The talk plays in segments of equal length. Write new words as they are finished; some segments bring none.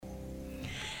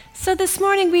So this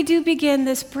morning we do begin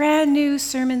this brand new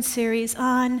sermon series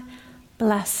on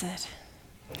blessed,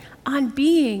 on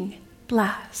being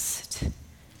blessed.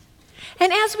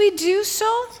 And as we do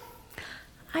so,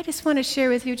 I just want to share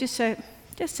with you just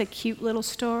a cute little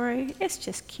story. It's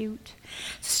just cute.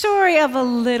 Story of a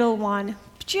little one,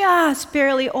 just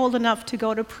barely old enough to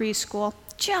go to preschool,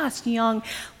 just young,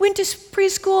 went to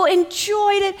preschool,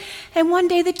 enjoyed it, and one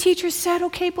day the teacher said,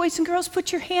 "Okay, boys and girls,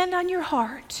 put your hand on your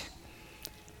heart."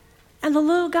 And the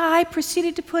little guy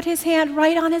proceeded to put his hand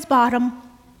right on his bottom.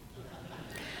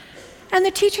 And the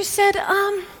teacher said,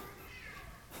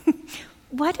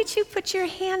 "Why did you put your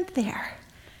hand there?"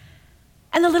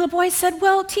 And the little boy said,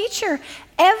 "Well, teacher,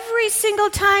 every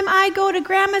single time I go to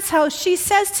Grandma's house, she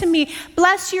says to me,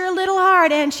 'Bless your little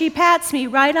heart,' and she pats me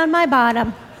right on my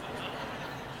bottom."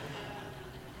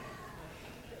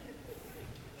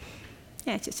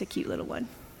 Yeah, it's just a cute little one.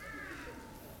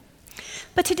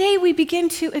 But today we begin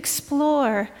to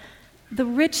explore the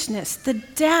richness, the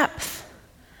depth.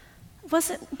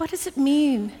 What does it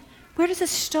mean? Where does it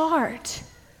start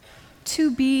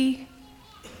to be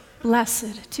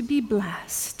blessed, to be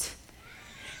blessed?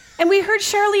 And we heard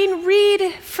Charlene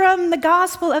read from the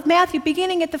Gospel of Matthew,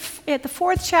 beginning at the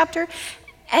 4th chapter,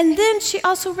 and then she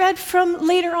also read from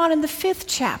later on in the 5th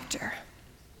chapter.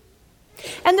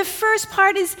 And the first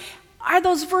part are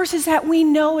those verses that we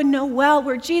know and know well,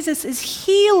 where Jesus is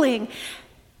healing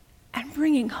and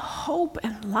bringing hope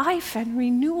and life and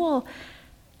renewal.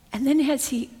 And then as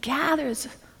he gathers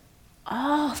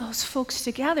all those folks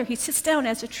together, he sits down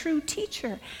as a true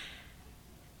teacher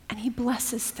and he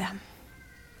blesses them.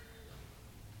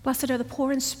 Blessed are the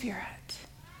poor in spirit.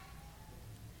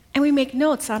 And we make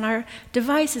notes on our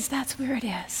devices, that's where it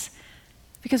is,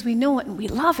 because we know it and we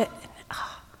love it.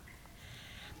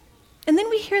 And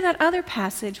then we hear that other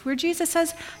passage where Jesus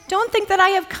says, "Don't think that I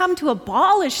have come to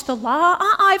abolish the law.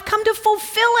 I've come to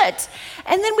fulfill it."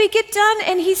 And then we get done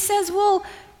and he says, "Well,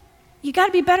 you got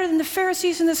to be better than the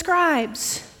Pharisees and the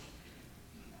scribes."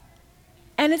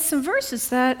 And it's some verses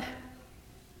that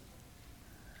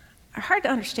are hard to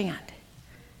understand.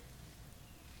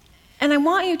 And I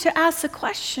want you to ask the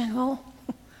question, well,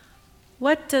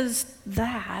 what does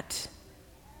that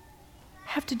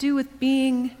have to do with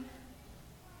being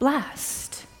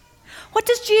blessed? What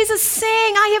does Jesus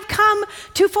saying, "I have come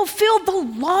to fulfill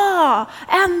the law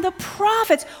and the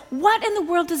prophets," what in the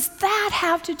world does that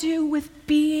have to do with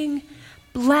being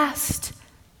blessed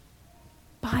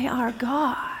by our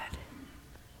God?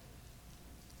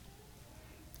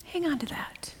 Hang on to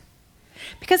that.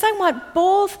 Because I want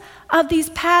both of these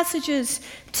passages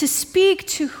to speak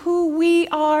to who we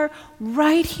are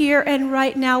right here and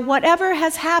right now. Whatever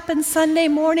has happened Sunday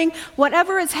morning,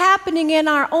 whatever is happening in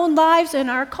our own lives and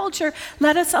our culture,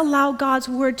 let us allow God's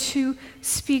word to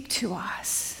speak to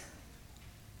us.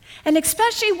 And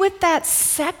especially with that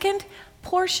second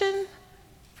portion,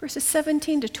 verses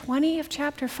 17 to 20 of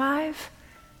chapter 5,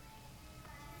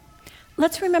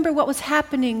 let's remember what was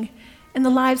happening in the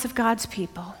lives of God's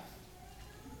people.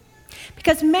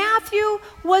 Because Matthew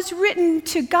was written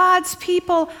to God's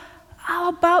people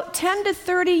about 10 to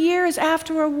 30 years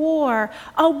after a war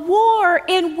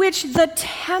in which the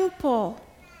temple,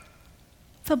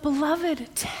 the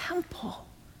beloved temple,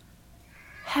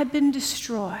 had been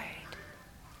destroyed.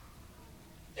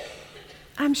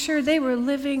 I'm sure they were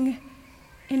living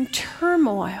in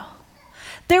turmoil.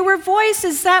 There were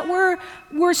voices that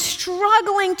were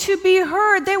struggling to be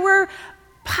heard. There were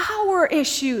power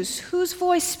issues. Whose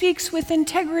voice speaks with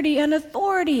integrity and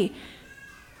authority?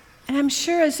 And I'm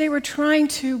sure as they were trying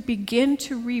to begin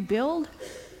to rebuild,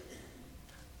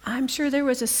 I'm sure there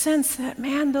was a sense that,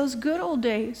 man, those good old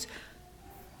days,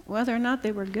 whether or not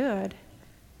they were good,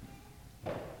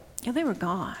 they were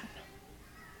gone.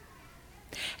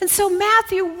 And so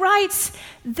Matthew writes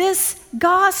this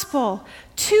gospel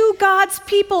to God's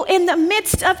people in the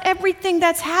midst of everything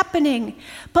that's happening.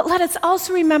 But let us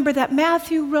also remember that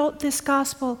Matthew wrote this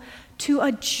gospel to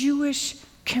a Jewish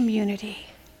community,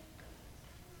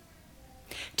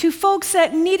 to folks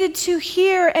that needed to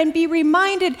hear and be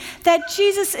reminded that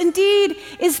Jesus indeed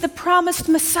is the promised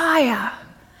Messiah,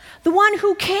 the one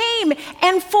who came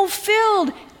and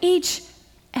fulfilled each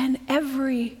and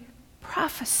every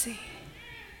prophecy.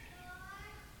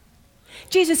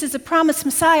 Jesus is the promised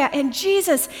Messiah, and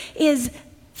Jesus is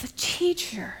the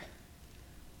teacher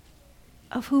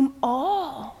of whom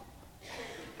all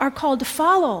are called to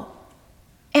follow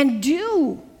and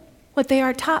do what they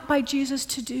are taught by Jesus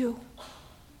to do.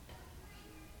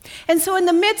 And so in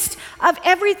the midst of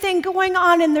everything going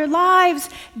on in their lives,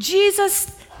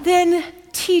 Jesus then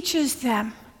teaches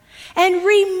them and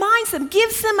reminds them,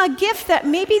 gives them a gift that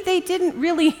maybe they didn't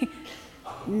really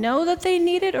know that they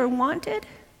needed or wanted.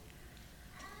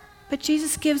 But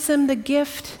Jesus gives them the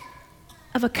gift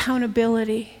of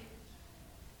accountability.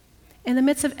 In the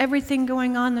midst of everything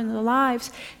going on in their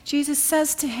lives, Jesus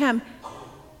says to him,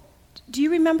 do you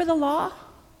remember the law?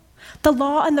 The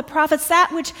law and the prophets,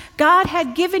 that which God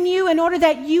had given you in order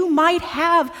that you might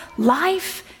have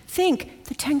life? Think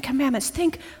the Ten Commandments.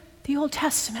 Think the Old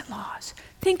Testament laws.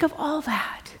 Think of all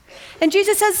that. And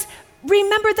Jesus says,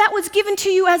 remember that was given to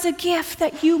you as a gift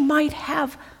that you might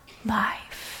have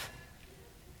life.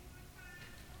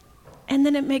 And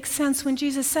then it makes sense when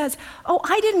Jesus says, oh,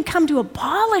 I didn't come to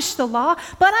abolish the law,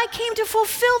 but I came to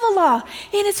fulfill the law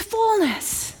in its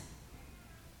fullness.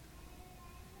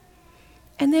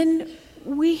 And then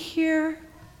we hear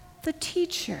the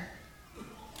teacher.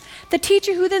 The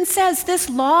teacher who then says, this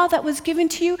law that was given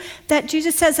to you, that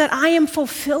Jesus says that I am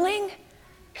fulfilling,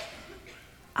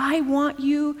 I want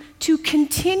you to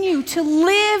continue to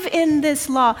live in this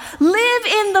law. Live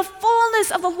in the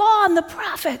fullness of the law and the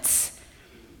prophets.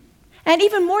 And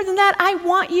even more than that, I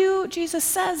want you, Jesus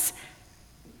says,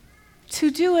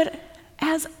 to do it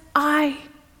as I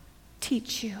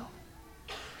teach you.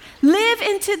 Live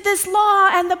into this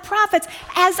law and the prophets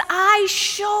as I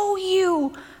show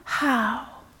you how.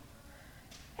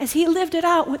 As he lived it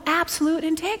out with absolute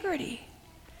integrity.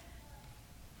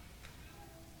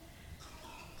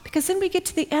 Because then we get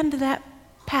to the end of that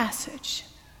passage.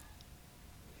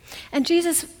 And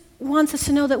Jesus wants us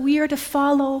to know that we are to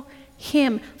follow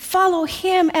him. Follow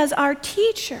him as our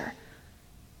teacher.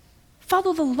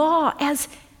 Follow the law as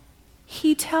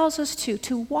he tells us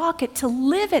to walk it, to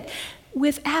live it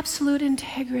with absolute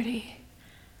integrity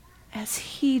as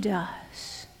he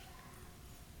does.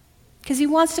 Because he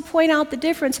wants to point out the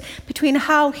difference between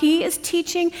how he is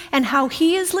teaching and how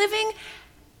he is living,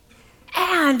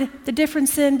 and the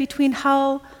difference then between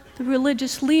how the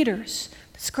religious leaders,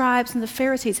 the scribes and the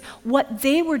Pharisees, what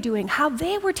they were doing, how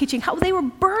they were teaching, how they were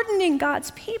burdening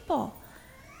God's people.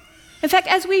 In fact,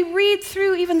 as we read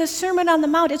through even the Sermon on the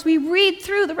Mount, as we read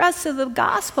through the rest of the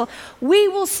gospel, we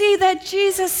will see that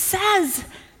Jesus says,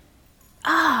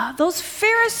 those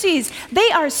Pharisees,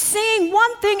 they are saying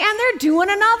one thing and they're doing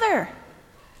another.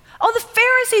 Oh, the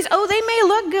Pharisees, they may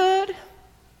look good.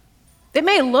 They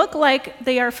may look like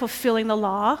they are fulfilling the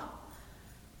law,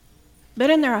 but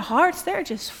in their hearts, they're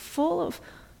just full of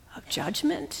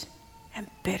judgment and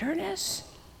bitterness.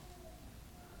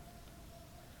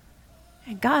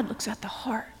 And God looks at the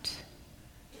heart.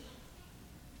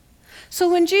 So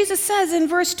when Jesus says in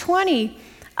verse 20,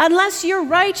 unless your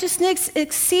righteousness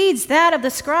exceeds that of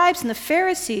the scribes and the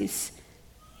Pharisees,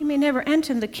 you may never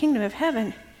enter the kingdom of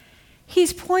heaven.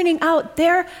 He's pointing out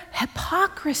their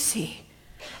hypocrisy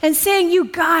and saying, you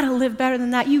gotta live better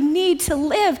than that. You need to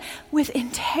live with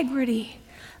integrity.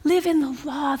 Live in the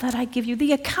law that I give you.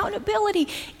 The accountability,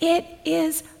 it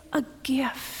is a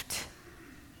gift.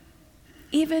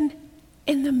 Even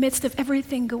in the midst of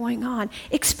everything going on,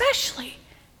 especially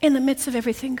in the midst of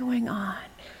everything going on.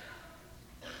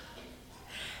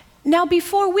 Now,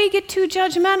 before we get too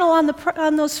judgmental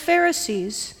on those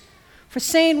Pharisees for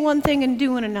saying one thing and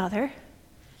doing another,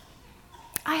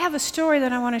 I have a story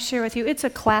that I want to share with you. It's a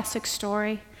classic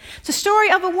story. It's a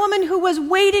story of a woman who was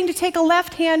waiting to take a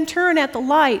left-hand turn at the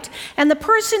light, and the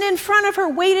person in front of her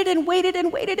waited and waited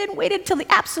and waited and waited till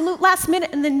the absolute last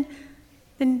minute, and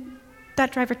then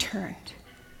that driver turned.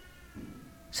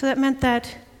 So that meant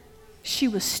that she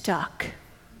was stuck.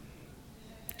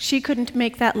 She couldn't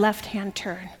make that left-hand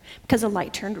turn because the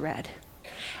light turned red.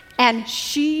 And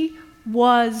she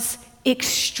was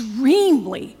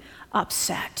extremely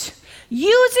upset,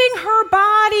 using her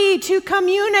body to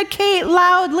communicate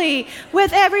loudly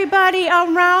with everybody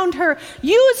around her,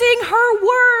 using her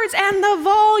words and the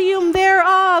volume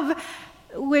thereof,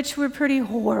 which were pretty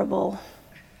horrible.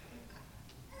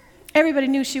 Everybody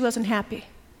knew she wasn't happy.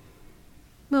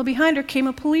 Well, behind her came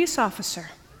a police officer,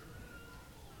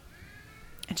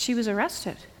 and she was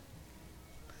arrested,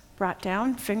 brought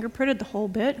down, fingerprinted, the whole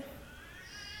bit.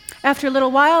 After a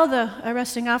little while, the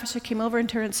arresting officer came over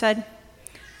to her and said,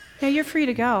 "Yeah, you're free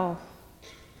to go.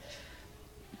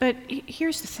 But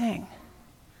here's the thing."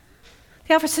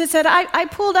 The officer said, I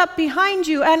pulled up behind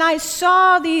you and I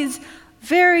saw these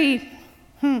very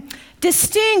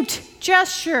distinct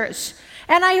gestures.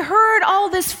 And I heard all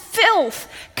this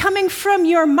filth coming from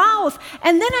your mouth.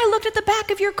 And then I looked at the back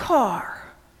of your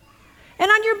car. And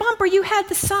on your bumper, you had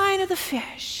the sign of the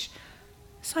fish,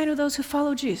 sign of those who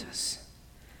follow Jesus.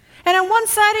 And on one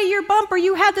side of your bumper,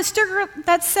 you had the sticker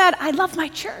that said, "I love my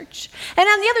church." And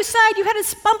on the other side, you had a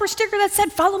bumper sticker that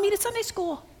said, "Follow me to Sunday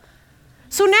school."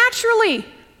 So naturally,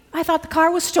 I thought the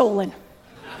car was stolen.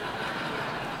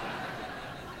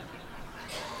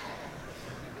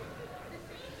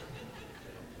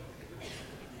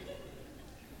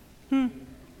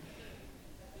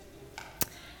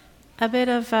 A bit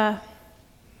of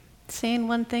saying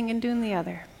one thing and doing the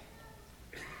other.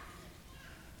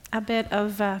 A bit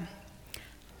of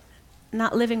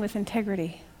not living with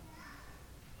integrity.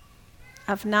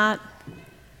 Of not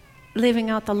living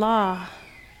out the law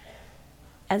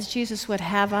as Jesus would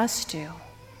have us do.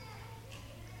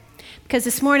 Because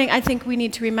this morning, I think we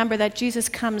need to remember that Jesus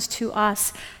comes to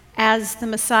us as the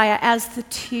Messiah, as the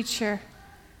teacher,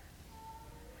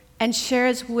 and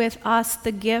shares with us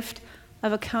the gift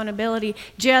of accountability,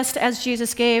 just as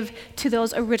Jesus gave to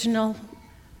those original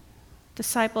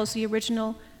disciples, the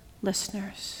original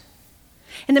listeners.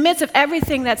 In the midst of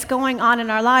everything that's going on in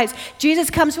our lives, Jesus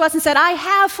comes to us and said, I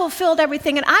have fulfilled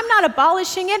everything, and I'm not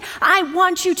abolishing it. I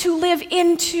want you to live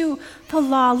into the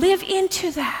law. Live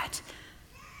into that.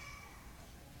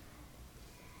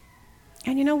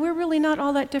 And you know, we're really not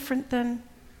all that different than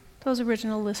those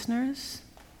original listeners.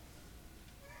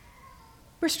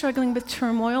 We're struggling with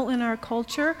turmoil in our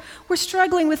culture. We're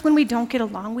struggling with when we don't get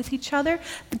along with each other.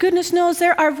 Goodness knows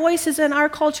there are voices in our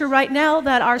culture right now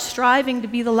that are striving to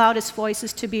be the loudest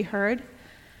voices to be heard.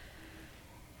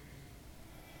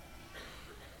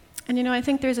 And you know, I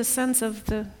think there's a sense of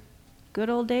the good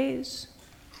old days.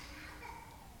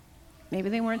 Maybe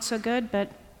they weren't so good,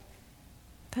 but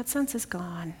that sense is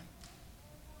gone.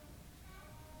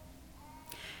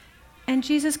 And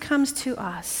Jesus comes to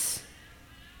us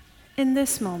in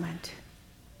this moment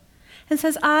and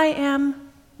says, I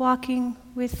am walking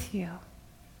with you.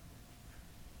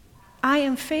 I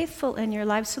am faithful in your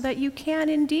life so that you can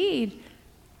indeed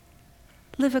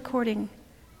live according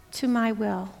to my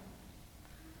will.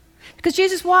 Because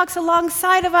Jesus walks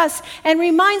alongside of us and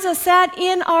reminds us that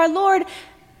in our Lord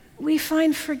we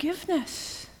find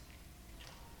forgiveness.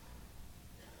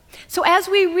 So as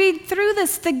we read through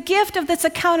this, the gift of this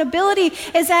accountability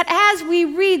is that as we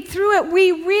read through it,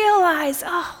 we realize,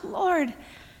 oh, Lord,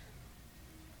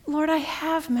 I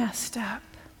have messed up.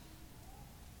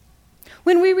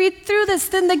 When we read through this,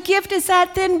 then the gift is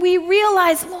that then we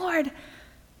realize, Lord,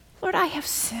 I have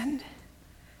sinned,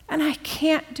 and I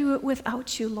can't do it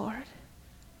without you, Lord.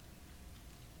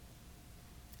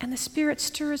 And the Spirit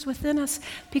stirs within us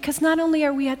because not only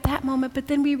are we at that moment, but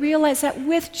then we realize that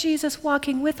with Jesus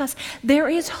walking with us, there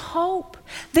is hope.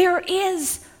 There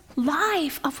is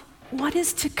life of what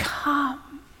is to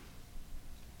come.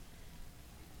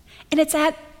 And it's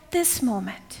at this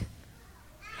moment,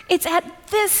 it's at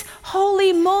this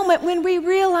holy moment when we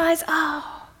realize,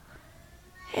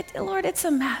 Lord, it's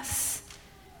a mess.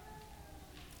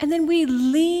 And then we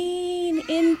lean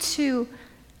into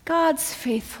God's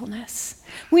faithfulness.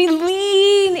 We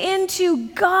lean into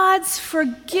God's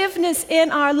forgiveness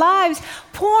in our lives,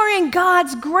 pouring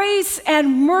God's grace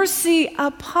and mercy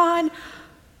upon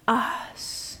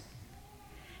us.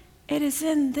 It is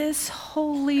in this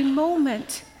holy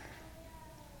moment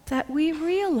that we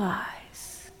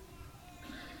realize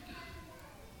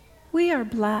we are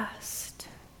blessed,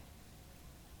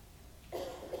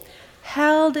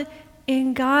 held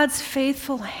in God's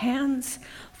faithful hands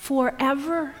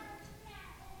forever.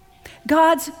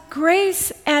 God's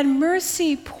grace and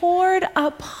mercy poured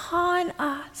upon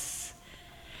us.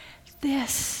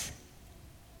 This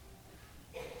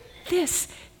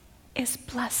is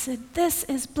blessed. This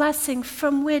is blessing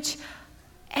from which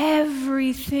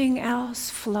everything else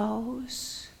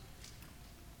flows.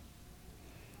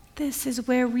 This is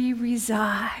where we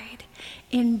reside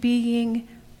in being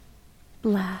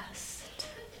blessed.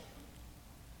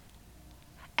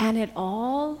 And it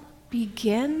all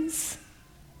begins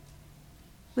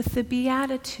with the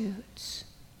Beatitudes.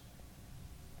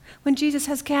 When Jesus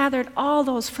has gathered all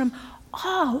those from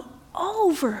all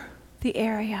over the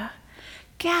area,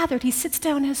 gathered, he sits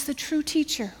down as the true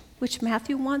teacher, which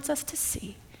Matthew wants us to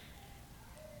see.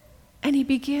 And he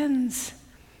begins,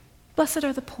 blessed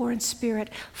are the poor in spirit,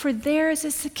 for theirs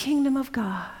is the kingdom of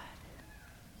God.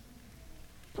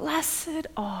 Blessed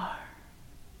are.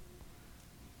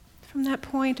 From that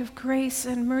point of grace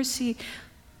and mercy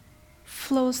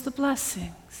flows the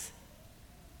blessings.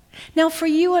 Now for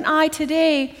you and I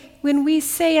today, when we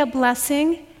say a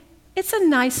blessing, it's a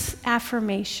nice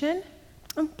affirmation.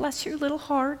 Oh, bless your little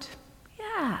heart.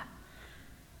 Yeah.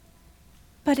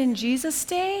 But in Jesus'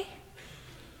 day,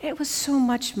 it was so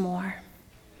much more.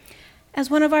 As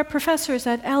one of our professors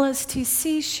at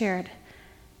LSTC shared,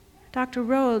 Dr.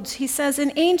 Rhodes, he says,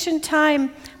 in ancient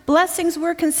time, blessings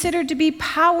were considered to be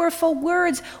powerful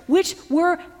words, which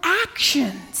were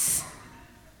actions.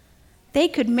 They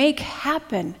could make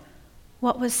happen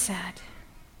what was said.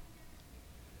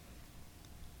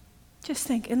 Just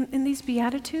think, in these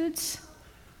Beatitudes,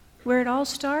 where it all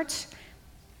starts,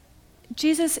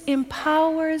 Jesus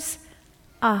empowers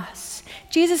us.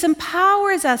 Jesus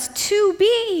empowers us to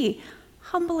be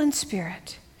humble in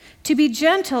spirit, to be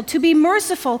gentle, to be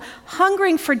merciful,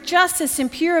 hungering for justice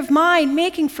and pure of mind,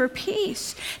 making for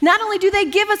peace. Not only do they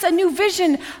give us a new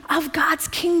vision of God's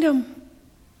kingdom,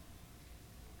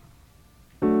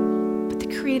 but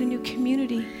they create a new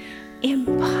community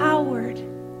empowered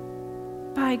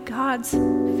by God's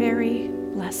very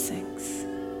blessings.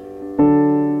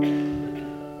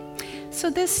 So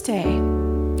this day,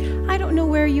 I don't know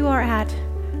where you are at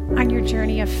on your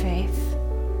journey of faith,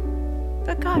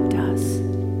 but God does.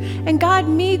 And God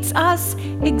meets us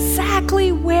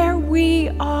exactly where we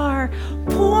are,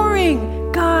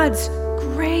 pouring God's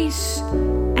grace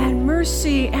and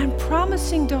mercy and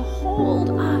promising to hold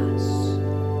us.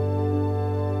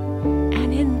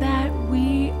 And in that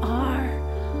we are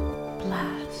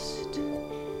blessed.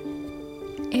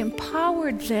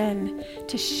 Empowered then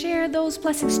to share those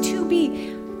blessings, to be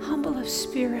humble of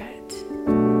spirit.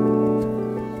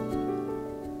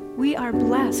 We are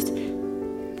blessed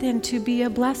then to be a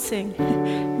blessing,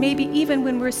 maybe even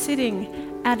when we're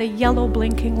sitting at a yellow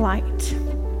blinking light.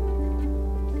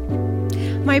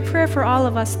 My prayer for all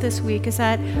of us this week is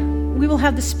that we will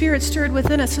have the Spirit stirred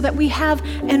within us so that we have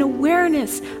an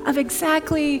awareness of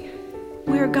exactly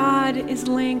where God is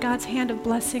laying God's hand of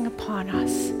blessing upon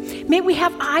us. May we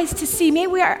have eyes to see. May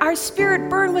our spirit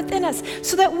burn within us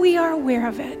so that we are aware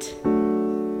of it.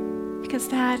 Because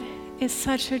that is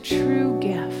such a true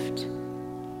gift.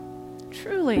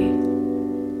 Truly,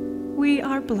 we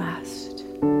are blessed.